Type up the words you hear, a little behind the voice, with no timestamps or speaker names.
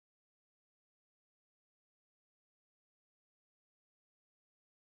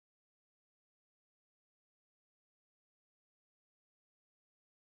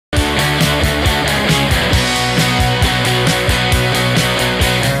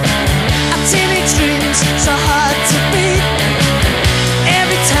so hard to beat.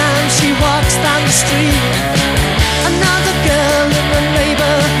 Every time she walks down the street, another girl in the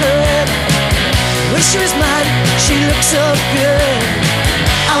neighborhood. Wish she was mine, she looks so good.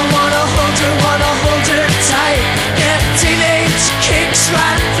 I wanna hold her tight. Get teenage kicks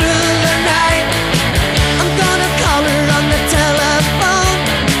right through the night. I'm gonna call her on the telephone,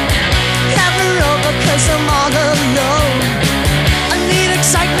 have her over 'cause I'm all alone. I need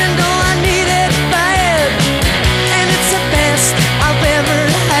excitement, oh I need it bad, and it's the best I've ever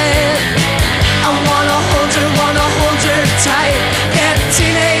had. I wanna hold her tight. Get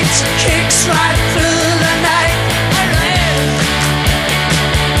teenage kicks right through the night.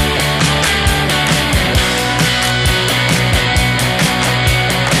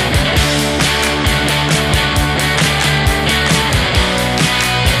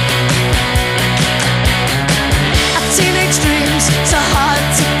 Teenage dreams so hard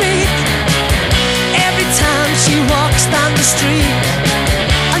to beat. Every time she walks down the street,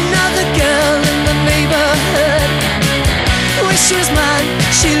 another girl in the neighborhood. Wish she was mine,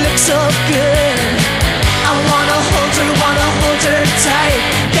 she looks so good. I wanna hold her tight.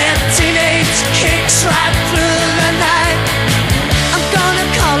 Get teenage kicks right through the night. I'm gonna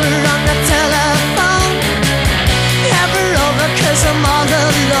call her on the telephone, have her over 'cause I'm all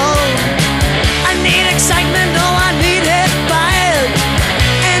alone. I need excitement, oh I need it bad,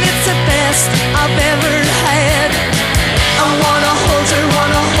 and it's the best I've ever had. I wanna hold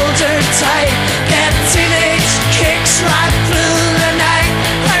her tight. Get teenage kicks right through the night.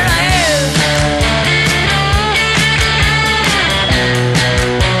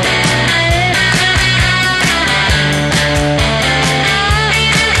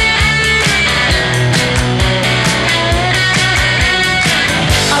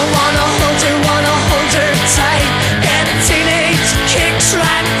 I wanna hold her tight. Get teenage kicks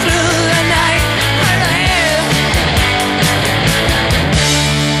right through the night.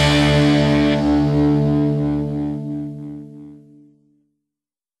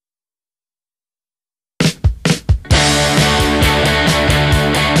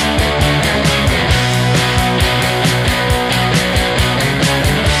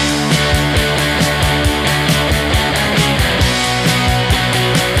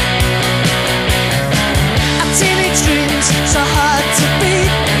 Teenage dreams so hard to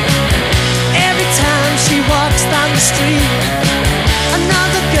beat. Every time she walks down the street,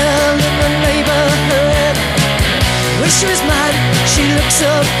 another girl in the neighborhood. Wish she was mine, she looks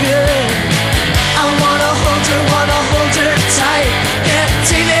so good. I wanna hold her tight. Get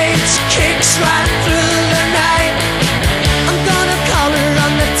teenage kicks right through the night. I'm gonna call her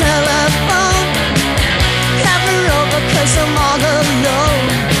on the telephone, have her over 'cause I'm all alone.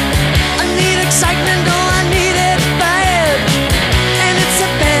 I need excitement, oh I need it bad, and it's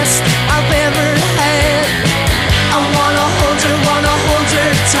the best I've ever had. I wanna hold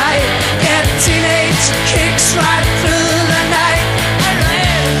her tight. Get teenage kicks right through the night.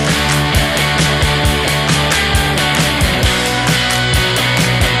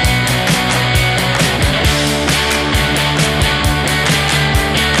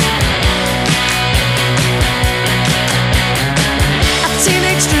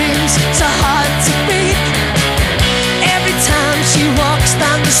 Teenage dreams so hard to beat. Every time she walks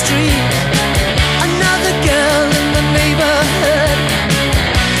down the street, another girl in the neighborhood.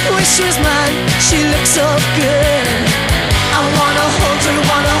 Wish she was mine, she looks so good. I wanna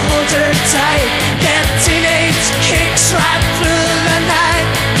hold her tight. Get teenage kicks right through the night.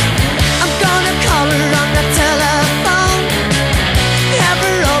 I'm gonna call her on the telephone, have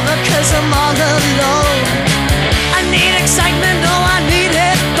her over 'cause I'm all alone. I need excitement, oh I need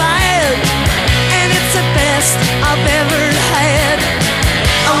it bad, and it's the best I've ever had.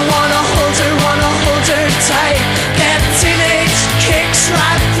 I wanna hold her tight. Get teenage kicks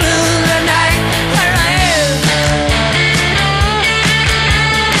right through the night. Where I am.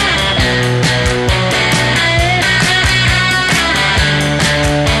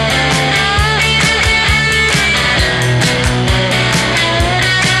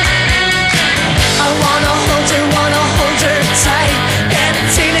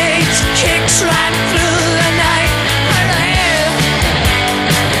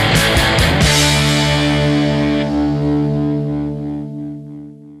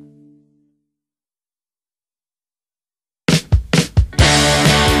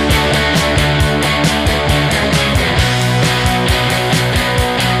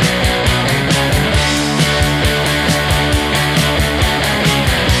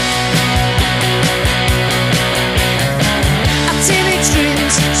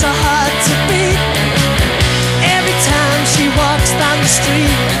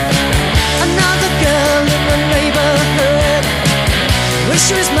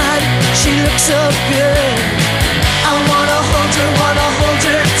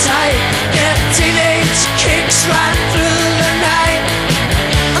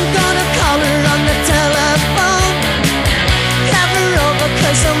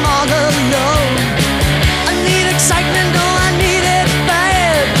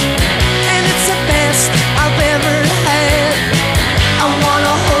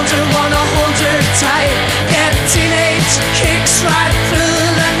 wanna hold her tight. Get teenage kick